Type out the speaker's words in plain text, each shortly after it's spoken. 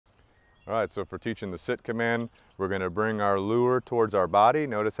All right, so for teaching the sit command, we're gonna bring our lure towards our body.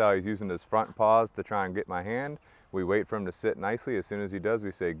 Notice how he's using his front paws to try and get my hand. We wait for him to sit nicely. As soon as he does,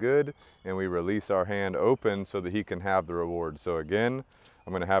 we say good, and we release our hand open so that he can have the reward. So again,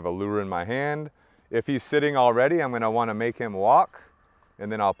 I'm gonna have a lure in my hand. If he's sitting already, I'm gonna wanna make him walk,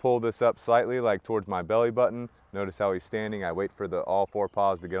 and then I'll pull this up slightly, like towards my belly button. Notice how he's standing. I wait for all four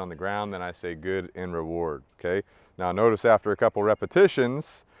paws to get on the ground, then I say good and reward, okay? Now notice after a couple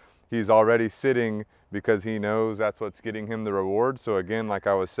repetitions, he's already sitting because he knows that's what's getting him the reward. So again, like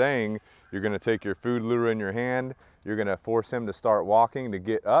I was saying, you're gonna take your food lure in your hand, you're gonna force him to start walking to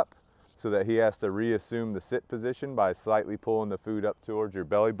get up so that he has to reassume the sit position by slightly pulling the food up towards your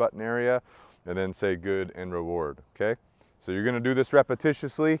belly button area, and then say good and reward, okay? So you're gonna do this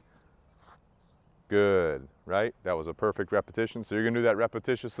repetitiously. Good, right? That was a perfect repetition. So you're gonna do that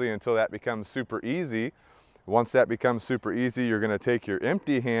repetitiously until that becomes super easy. Once that becomes super easy, you're gonna take your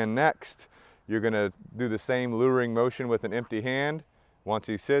empty hand next. You're gonna do the same luring motion with an empty hand. Once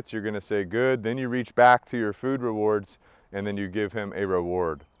he sits, you're gonna say good. Then you reach back to your food rewards and then you give him a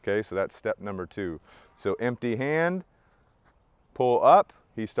reward. Okay, so that's step number 2. So empty hand, pull up,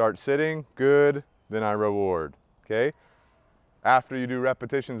 he starts sitting, good, then I reward, okay? After you do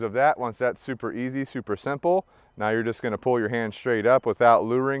repetitions of that, once that's super easy, super simple, now you're just gonna pull your hand straight up without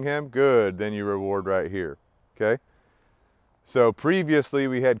luring him, good, then you reward right here. Okay, so previously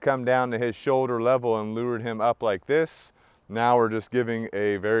we had come down to his shoulder level and lured him up like this. Now we're just giving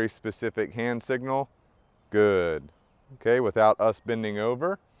a very specific hand signal, good. Okay, without us bending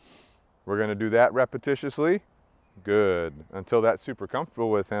over. We're gonna do that repetitiously, good, until that's super comfortable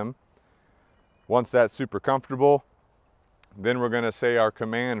with him. Once that's super comfortable, then we're gonna say our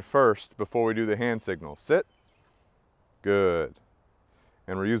command first before we do the hand signal. Sit, good.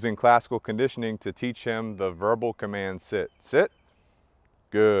 And we're using classical conditioning to teach him the verbal command sit. Sit,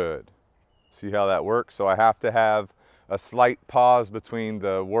 good. See how that works? So I have to have a slight pause between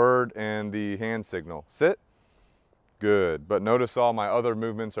the word and the hand signal. Sit, good. But notice all my other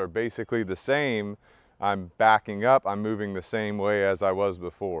movements are basically the same. I'm backing up, I'm moving the same way as I was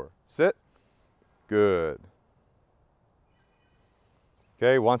before. Sit, good.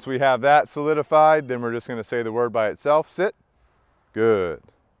 Okay, once we have that solidified, then we're just gonna say the word by itself. Sit, good.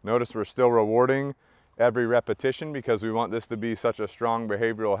 Notice we're still rewarding every repetition because we want this to be such a strong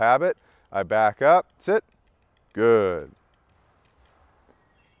behavioral habit. I back up, sit, good.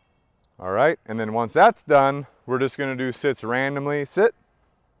 All right, and then once that's done, we're just gonna do sits randomly. Sit,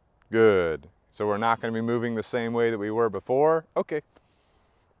 good. So we're not gonna be moving the same way that we were before. Okay,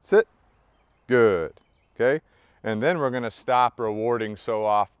 sit, good, okay? And then we're gonna stop rewarding so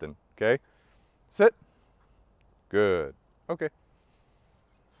often, okay? Sit, good, okay.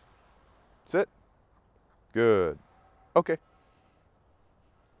 Sit, good, okay.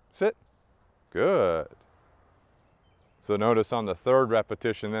 Sit, good. So notice on the third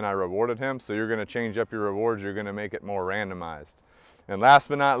repetition, then I rewarded him. So you're gonna change up your rewards, you're gonna make it more randomized. And last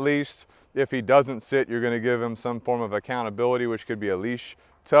but not least, if he doesn't sit, you're gonna give him some form of accountability, which could be a leash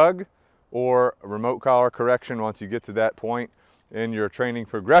tug or a remote collar correction once you get to that point in your training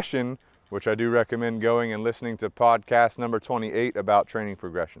progression, which I do recommend going and listening to podcast number 28 about training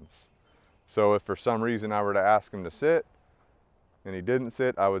progressions. So if for some reason I were to ask him to sit and he didn't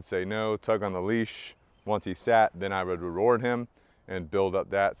sit, I would say no, tug on the leash. Once he sat, then I would reward him and build up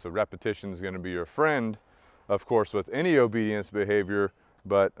that. So repetition is going to be your friend, of course, with any obedience behavior,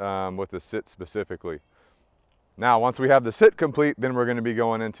 but with the sit specifically. Now, once we have the sit complete, then we're going to be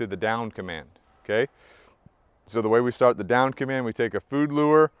going into the down command, okay? So the way we start the down command, we take a food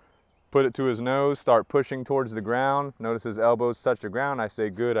lure, put it to his nose, start pushing towards the ground. Notice his elbows touch the ground. I say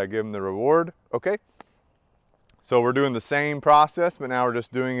good, I give him the reward, okay? So we're doing the same process, but now we're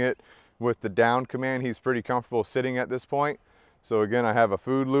just doing it with the down command. He's pretty comfortable sitting at this point. So again, I have a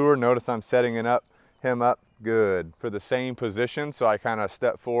food lure. Notice I'm setting him up good for the same position. So I kind of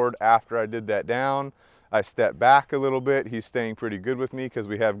step forward after I did that down. I step back a little bit. He's staying pretty good with me because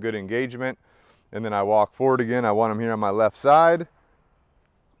we have good engagement. And then I walk forward again. I want him here on my left side.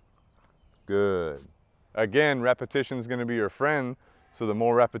 Good. Again, repetition is going to be your friend. So the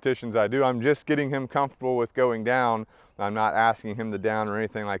more repetitions I do, I'm just getting him comfortable with going down. I'm not asking him to down or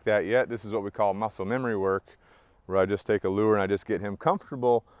anything like that yet. This is what we call muscle memory work, where I just take a lure and I just get him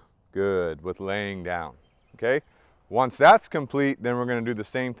comfortable, good, with laying down, okay? Once that's complete, then we're gonna do the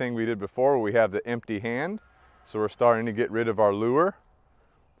same thing we did before, where we have the empty hand. So we're starting to get rid of our lure.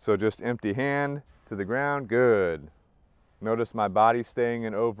 So just empty hand to the ground, good. Notice my body staying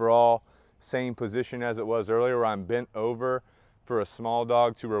in overall same position as it was earlier, where I'm bent over for a small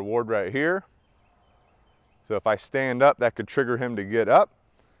dog to reward right here. So if I stand up, that could trigger him to get up.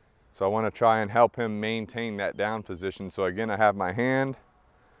 So I want to try and help him maintain that down position. So again, I have my hand.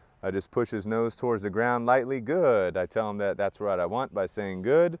 I just push his nose towards the ground lightly. Good. I tell him that that's what I want by saying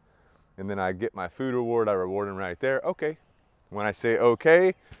good. And then I get my food reward. I reward him right there. Okay. When I say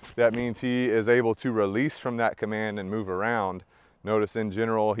okay, that means he is able to release from that command and move around. Notice in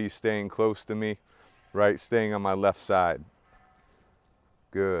general, he's staying close to me, right? Staying on my left side.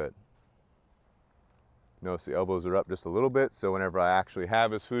 Good. Notice the elbows are up just a little bit, so whenever I actually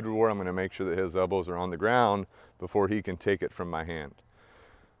have his food reward, I'm going to make sure that his elbows are on the ground before he can take it from my hand.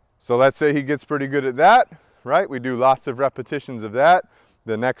 So let's say he gets pretty good at that, right? We do lots of repetitions of that.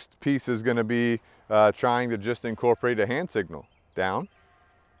 The next piece is going to be trying to just incorporate a hand signal. Down.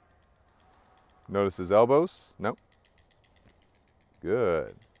 Notice his elbows. Nope.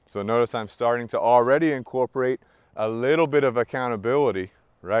 Good. So notice I'm starting to already incorporate a little bit of accountability,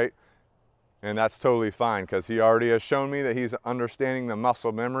 right? And that's totally fine because he already has shown me that he's understanding the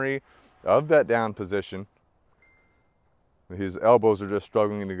muscle memory of that down position. His elbows are just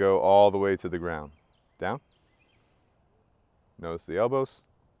struggling to go all the way to the ground. Down. Notice the elbows.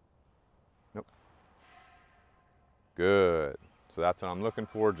 Nope. Good. So that's what I'm looking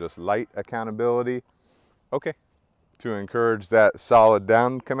for, just light accountability. Okay. To encourage that solid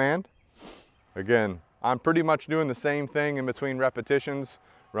down command. Again, I'm pretty much doing the same thing in between repetitions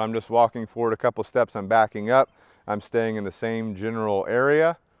where I'm just walking forward a couple steps, I'm backing up, I'm staying in the same general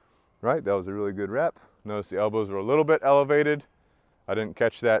area, right? That was a really good rep. Notice the elbows were a little bit elevated. I didn't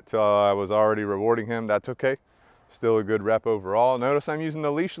catch that till I was already rewarding him. That's okay. Still a good rep overall. Notice I'm using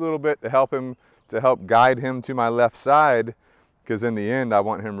the leash a little bit to help him, to help guide him to my left side, because in the end, I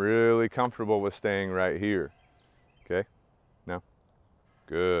want him really comfortable with staying right here. Okay, now,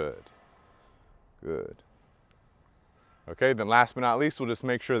 good, good. Okay, then last but not least, we'll just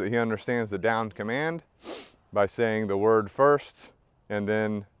make sure that he understands the down command by saying the word first and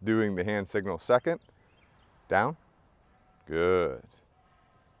then doing the hand signal second. Down, good.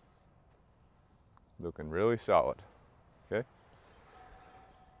 Looking really solid, okay?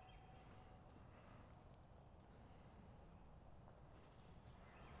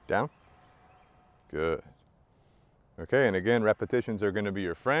 Down, good. Okay, and again, repetitions are gonna be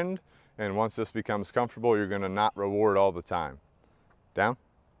your friend, and once this becomes comfortable, you're gonna not reward all the time. Down,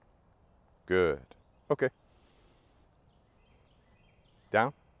 good, okay.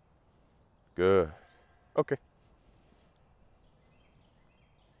 Down, good, okay.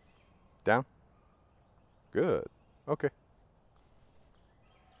 Down, good, okay.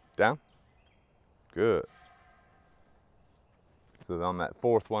 Down, good. So on that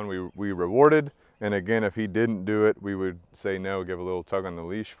fourth one, we rewarded. And again, if he didn't do it, we would say no, give a little tug on the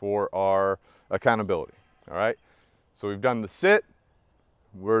leash for our accountability, all right? So we've done the sit,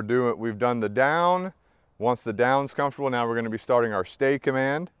 we've done the down. Once the down's comfortable, now we're gonna be starting our stay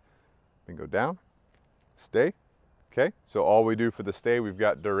command. We go down, stay, okay? So all we do for the stay, we've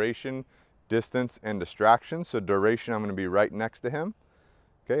got duration, distance, and distraction. So duration, I'm gonna be right next to him.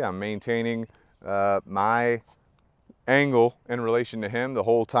 Okay, I'm maintaining my angle in relation to him the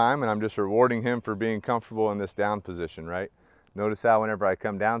whole time, and I'm just rewarding him for being comfortable in this down position, right? Notice how whenever I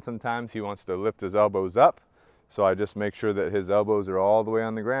come down sometimes he wants to lift his elbows up, so I just make sure that his elbows are all the way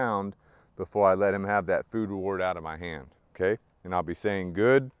on the ground before I let him have that food reward out of my hand, okay? And I'll be saying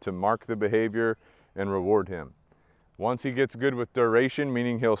good to mark the behavior and reward him. Once he gets good with duration,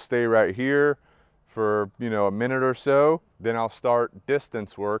 meaning he'll stay right here for, you know, a minute or so, then I'll start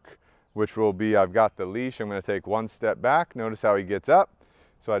distance work, which will be, I've got the leash, I'm gonna take one step back. Notice how he gets up.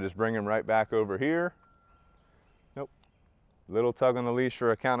 So I just bring him right back over here. Nope. Little tug on the leash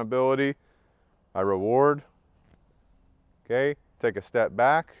for accountability. I reward. Okay, take a step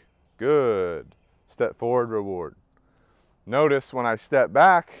back. Good. Step forward, reward. Notice when I step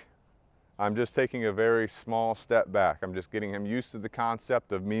back, I'm just taking a very small step back. I'm just getting him used to the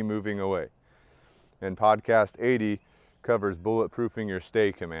concept of me moving away. In podcast 80, covers bulletproofing your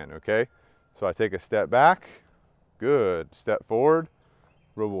stay command, okay? So I take a step back, good. Step forward,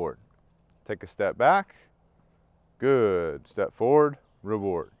 reward. Take a step back, good. Step forward,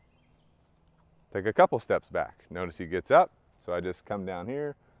 reward. Take a couple steps back. Notice he gets up, so I just come down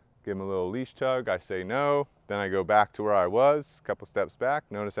here, give him a little leash tug, I say no, then I go back to where I was, a couple steps back.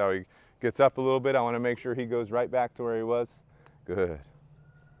 Notice how he gets up a little bit. I wanna make sure he goes right back to where he was. Good.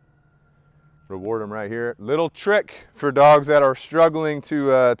 Reward them right here. Little trick for dogs that are struggling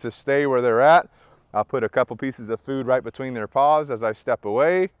to stay where they're at. I'll put a couple pieces of food right between their paws as I step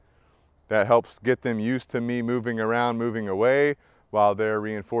away. That helps get them used to me moving around, moving away, while they're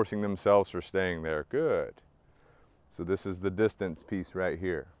reinforcing themselves for staying there. Good. So this is the distance piece right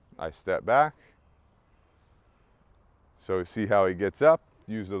here. I step back. So see how he gets up,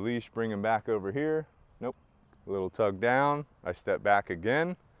 use the leash, bring him back over here. Nope. A little tug down. I step back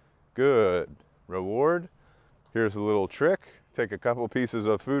again. Good. Reward. Here's a little trick. Take a couple pieces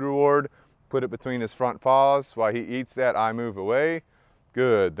of food reward, put it between his front paws. While he eats that, I move away.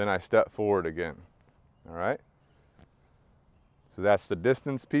 Good. Then I step forward again. All right. So that's the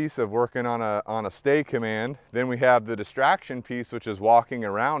distance piece of working on a stay command. Then we have the distraction piece, which is walking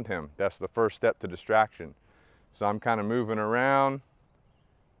around him. That's the first step to distraction. So I'm kind of moving around,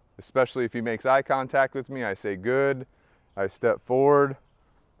 especially if he makes eye contact with me. I say good. I step forward.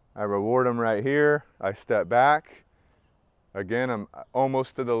 I reward him right here. I step back. Again, I'm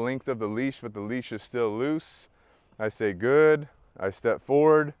almost to the length of the leash, but the leash is still loose. I say good. I step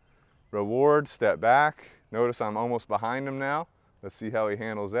forward. Reward. Step back. Notice I'm almost behind him now. Let's see how he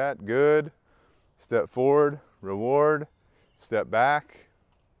handles that. Good. Step forward. Reward. Step back.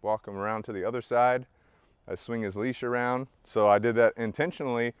 Walk him around to the other side. I swing his leash around. So I did that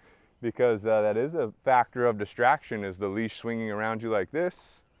intentionally because that is a factor of distraction, is the leash swinging around you like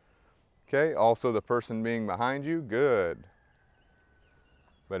this. Okay, also the person being behind you. Good.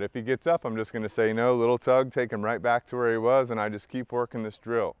 But if he gets up, I'm just going to say no, little tug, take him right back to where he was, and I just keep working this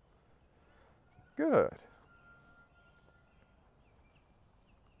drill. Good.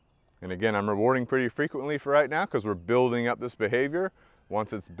 And again, I'm rewarding pretty frequently for right now because we're building up this behavior.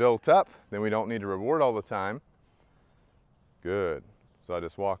 Once it's built up, then we don't need to reward all the time. Good. So I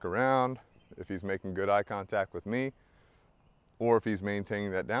just walk around. If he's making good eye contact with me, or if he's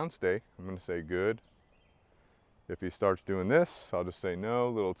maintaining that downstay, I'm going to say good. If he starts doing this, I'll just say no,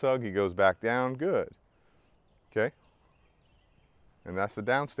 little tug, he goes back down, good. Okay? And that's the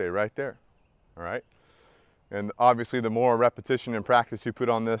downstay right there. All right? And obviously the more repetition and practice you put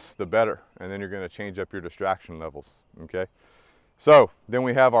on this, the better. And then you're going to change up your distraction levels. Okay? So then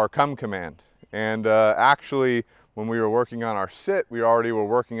we have our come command. And actually, when we were working on our sit, we already were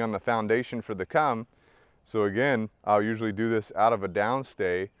working on the foundation for the come. So again, I'll usually do this out of a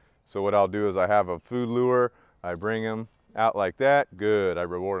downstay. So what I'll do is I have a food lure, I bring him out like that, good, I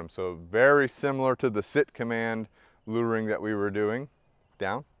reward him. So very similar to the sit command luring that we were doing.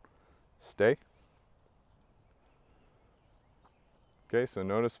 Down, stay. Okay, so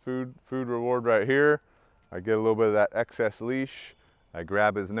notice food reward right here. I get a little bit of that excess leash. I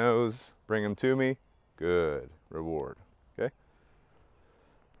grab his nose, bring him to me, good, reward, okay?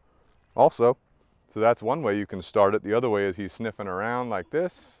 Also, so that's one way you can start it. The other way is he's sniffing around like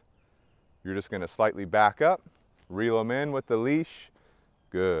this. You're just going to slightly back up, reel him in with the leash.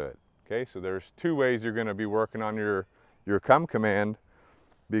 Good. Okay, so there's two ways you're going to be working on your come command,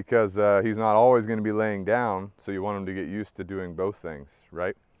 because he's not always going to be laying down, so you want him to get used to doing both things,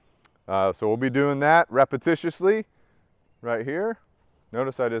 right? So we'll be doing that repetitiously right here.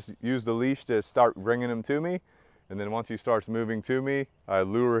 Notice I just use the leash to start bringing him to me. And then once he starts moving to me, I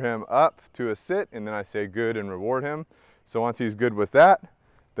lure him up to a sit, and then I say good and reward him. So once he's good with that,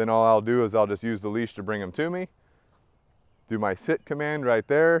 then all I'll do is I'll just use the leash to bring him to me. Do my sit command right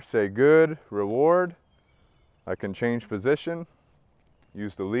there, say good, reward. I can change position,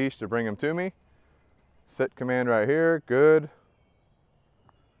 use the leash to bring him to me. Sit command right here, good,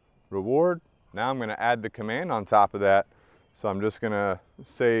 reward. Now I'm going to add the command on top of that. So I'm just going to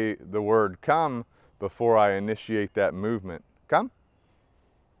say the word come before I initiate that movement. Come,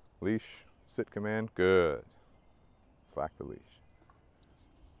 leash, sit command, good. Slack the leash.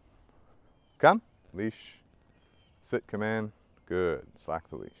 Come, leash, sit command, good. Slack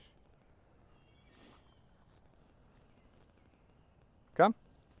the leash. Come,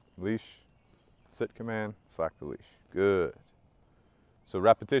 leash, sit command, slack the leash. Good. So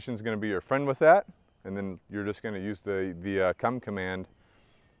repetition is going to be your friend with that, and then you're just going to use the come command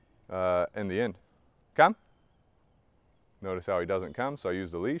in the end. Come. Notice how he doesn't come, so I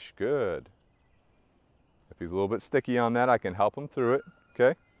use the leash. Good. If he's a little bit sticky on that, I can help him through it.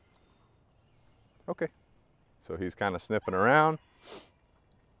 Okay? Okay. So he's kind of sniffing around.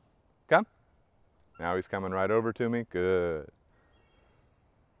 Come. Now he's coming right over to me. Good.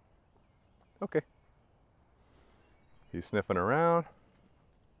 Okay. He's sniffing around.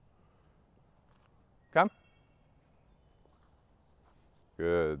 Come.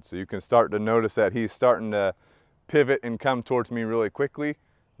 Good. So you can start to notice that he's starting to pivot and come towards me really quickly.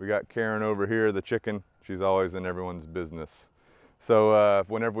 We got Karen over here, the chicken. She's always in everyone's business. So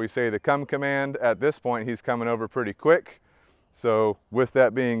whenever we say the come command, at this point, he's coming over pretty quick. So with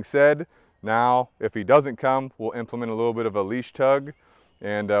that being said, now if he doesn't come, we'll implement a little bit of a leash tug,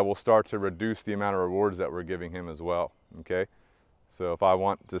 and we'll start to reduce the amount of rewards that we're giving him as well, okay? So if I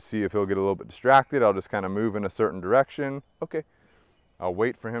want to see if he'll get a little bit distracted, I'll just kind of move in a certain direction. Okay. I'll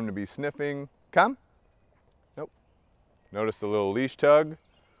wait for him to be sniffing. Come. Nope. Notice the little leash tug.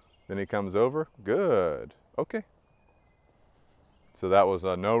 Then he comes over. Good. Okay. So that was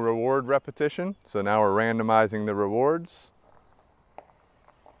a no reward repetition. So now we're randomizing the rewards.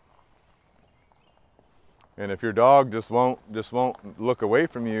 And if your dog just won't look away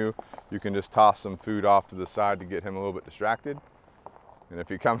from you, you can just toss some food off to the side to get him a little bit distracted. And if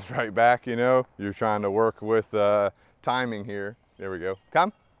he comes right back, you know, you're trying to work with timing here. There we go.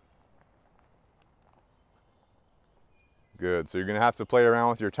 Come. Good. So you're going to have to play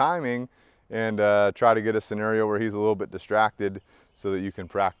around with your timing and try to get a scenario where he's a little bit distracted so that you can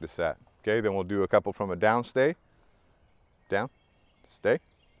practice that. Okay, then we'll do a couple from a down stay. Down, stay.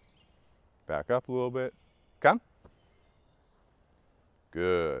 Back up a little bit. Come.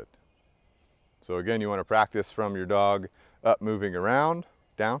 Good. So again, you want to practice from your dog up, moving around,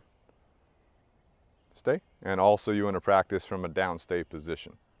 down, stay. And also you want to practice from a down stay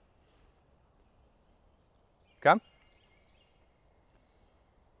position. Come.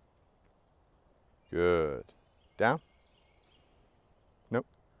 Good. Down. Nope.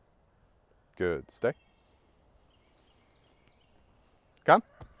 Good. Stay. Come.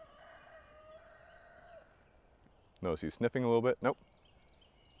 Notice he's sniffing a little bit. Nope.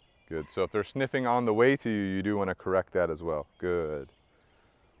 Good. So if they're sniffing on the way to you, you do want to correct that as well. Good.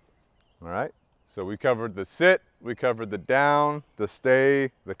 All right. So we covered the sit, we covered the down, the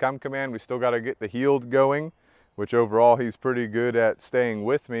stay, the come command. We still got to get the heeled going, which overall he's pretty good at staying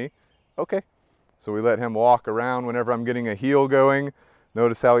with me. Okay. So we let him walk around whenever I'm getting a heel going.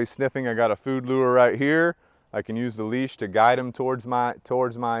 Notice how he's sniffing. I got a food lure right here. I can use the leash to guide him towards my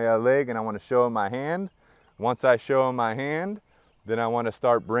leg, and I want to show him my hand. Once I show him my hand, then I want to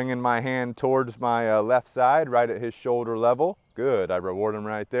start bringing my hand towards my left side, right at his shoulder level. Good. I reward him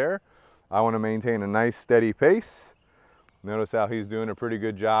right there. I want to maintain a nice steady pace. Notice how he's doing a pretty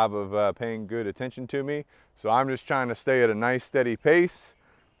good job of paying good attention to me. So I'm just trying to stay at a nice steady pace.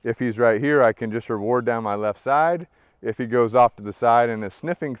 If he's right here, I can just reward down my left side. If he goes off to the side and is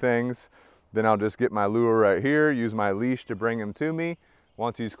sniffing things, then I'll just get my lure right here, use my leash to bring him to me.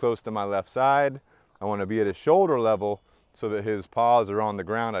 Once he's close to my left side, I want to be at his shoulder level so that his paws are on the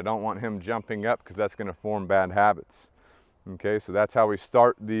ground. I don't want him jumping up because that's going to form bad habits. Okay, so that's how we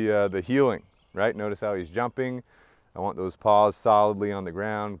start the healing, right? Notice how he's jumping. I want those paws solidly on the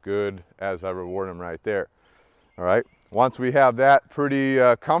ground. Good, as I reward him right there. All right, once we have that pretty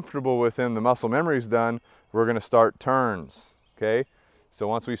comfortable with him, the muscle memory's done, we're going to start turns. Okay, so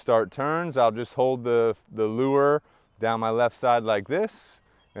once we start turns, I'll just hold the lure down my left side like this,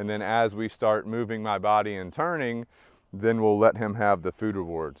 and then as we start moving my body and turning, then we'll let him have the food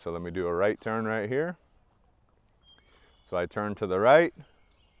reward. So let me do a right turn right here. So I turn to the right.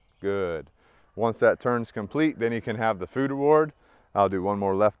 Good. Once that turn's complete, then he can have the food reward. I'll do one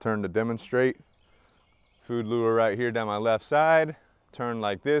more left turn to demonstrate. Food lure right here down my left side. Turn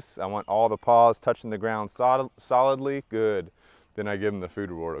like this. I want all the paws touching the ground solidly. Good. Then I give him the food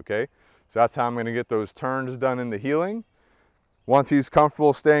reward, okay? So that's how I'm going to get those turns done in the healing. Once he's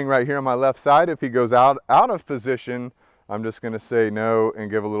comfortable staying right here on my left side, if he goes out of position, I'm just going to say no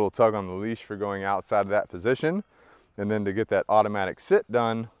and give a little tug on the leash for going outside of that position. And then to get that automatic sit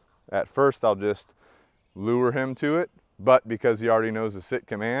done, at first I'll just lure him to it, but because he already knows the sit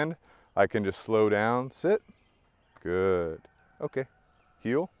command, I can just slow down, sit. Good. Okay.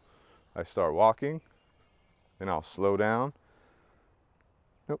 Heel. I start walking, then I'll slow down.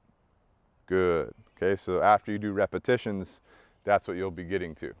 Nope. Good. Okay, so after you do repetitions, that's what you'll be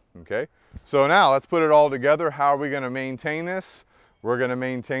getting to. Okay, so now let's put it all together. How are we going to maintain this? We're going to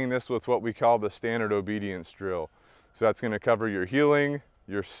maintain this with what we call the standard obedience drill. So that's going to cover your healing,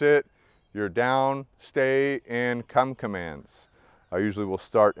 your sit, your down, stay, and come commands. I usually will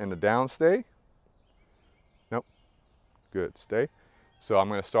start in a down stay. Nope. Good. Stay. So I'm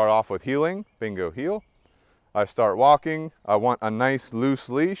going to start off with healing. Bingo, heel. I start walking. I want a nice loose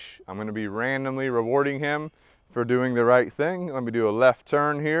leash. I'm going to be randomly rewarding him for doing the right thing. Let me do a left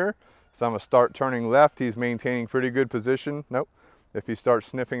turn here. So I'm going to start turning left. He's maintaining pretty good position. Nope. If he starts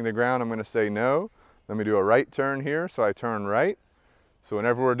sniffing the ground, I'm going to say no. Let me do a right turn here. So I turn right. So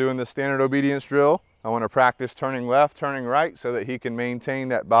whenever we're doing the standard obedience drill, I want to practice turning left, turning right so that he can maintain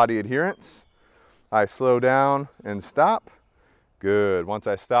that body adherence. I slow down and stop. Good. Once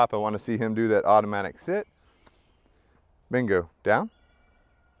I stop, I want to see him do that automatic sit. Bingo. Down.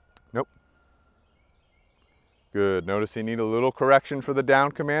 Nope. Good. Notice he needs a little correction for the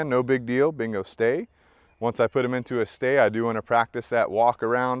down command. No big deal. Bingo. Stay. Once I put him into a stay, I do want to practice that walk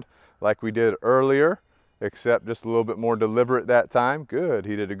around like we did earlier, except just a little bit more deliberate that time. Good.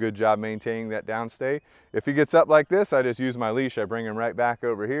 He did a good job maintaining that down stay. If he gets up like this, I just use my leash. I bring him right back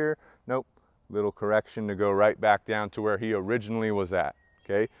over here. Nope. little correction to go right back down to where he originally was at,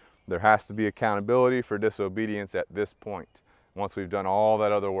 okay? There has to be accountability for disobedience at this point, once we've done all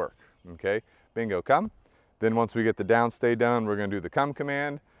that other work, okay? Bingo, come. Then once we get the down stay done, we're gonna do the come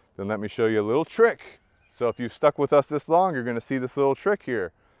command. Then let me show you a little trick. So if you've stuck with us this long, you're gonna see this little trick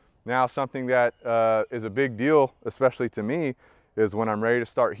here. Now something that is a big deal, especially to me, is when I'm ready to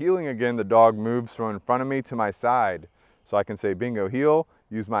start heeling again, the dog moves from in front of me to my side. So I can say bingo heel,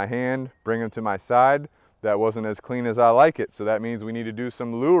 use my hand, bring him to my side. That wasn't as clean as I like it. So that means we need to do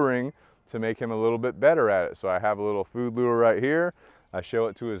some luring to make him a little bit better at it. So I have a little food lure right here. I show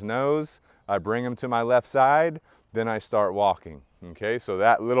it to his nose. I bring him to my left side. Then I start walking. Okay, so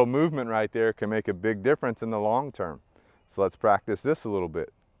that little movement right there can make a big difference in the long term. So let's practice this a little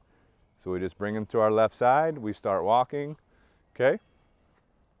bit. So we just bring him to our left side. We start walking. Okay,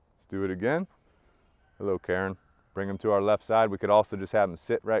 let's do it again. Hello, Karen. Bring him to our left side. We could also just have him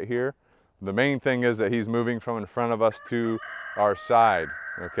sit right here. The main thing is that he's moving from in front of us to our side,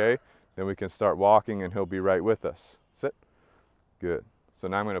 okay? Then we can start walking and he'll be right with us. Sit. Good. So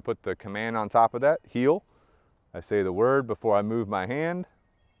now I'm going to put the command on top of that, heel. I say the word before I move my hand.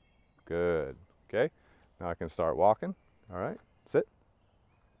 Good. Okay. Now I can start walking. All right. Sit.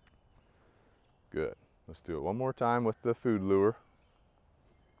 Good. Let's do it one more time with the food lure.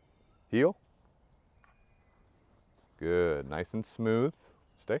 Heel. Good. Nice and smooth.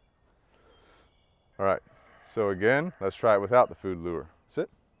 Stay. All right. So again, let's try it without the food lure. Sit.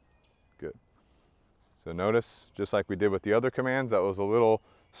 Good. So notice, just like we did with the other commands, that was a little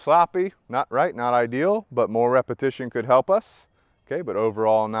sloppy, not right, not ideal, but more repetition could help us. Okay, but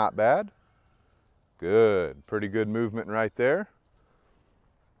overall not bad. Good. Pretty good movement right there.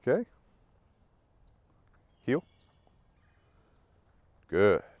 Okay. Heel.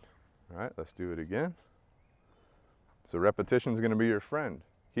 Good. All right, let's do it again. So repetition is going to be your friend.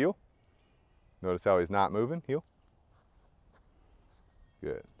 Heel. Notice how he's not moving. Heel.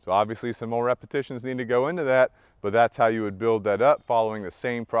 Good. So obviously some more repetitions need to go into that, but that's how you would build that up, following the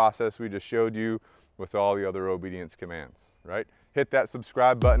same process we just showed you with all the other obedience commands, right? Hit that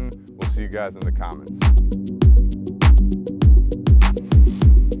subscribe button. We'll see you guys in the comments.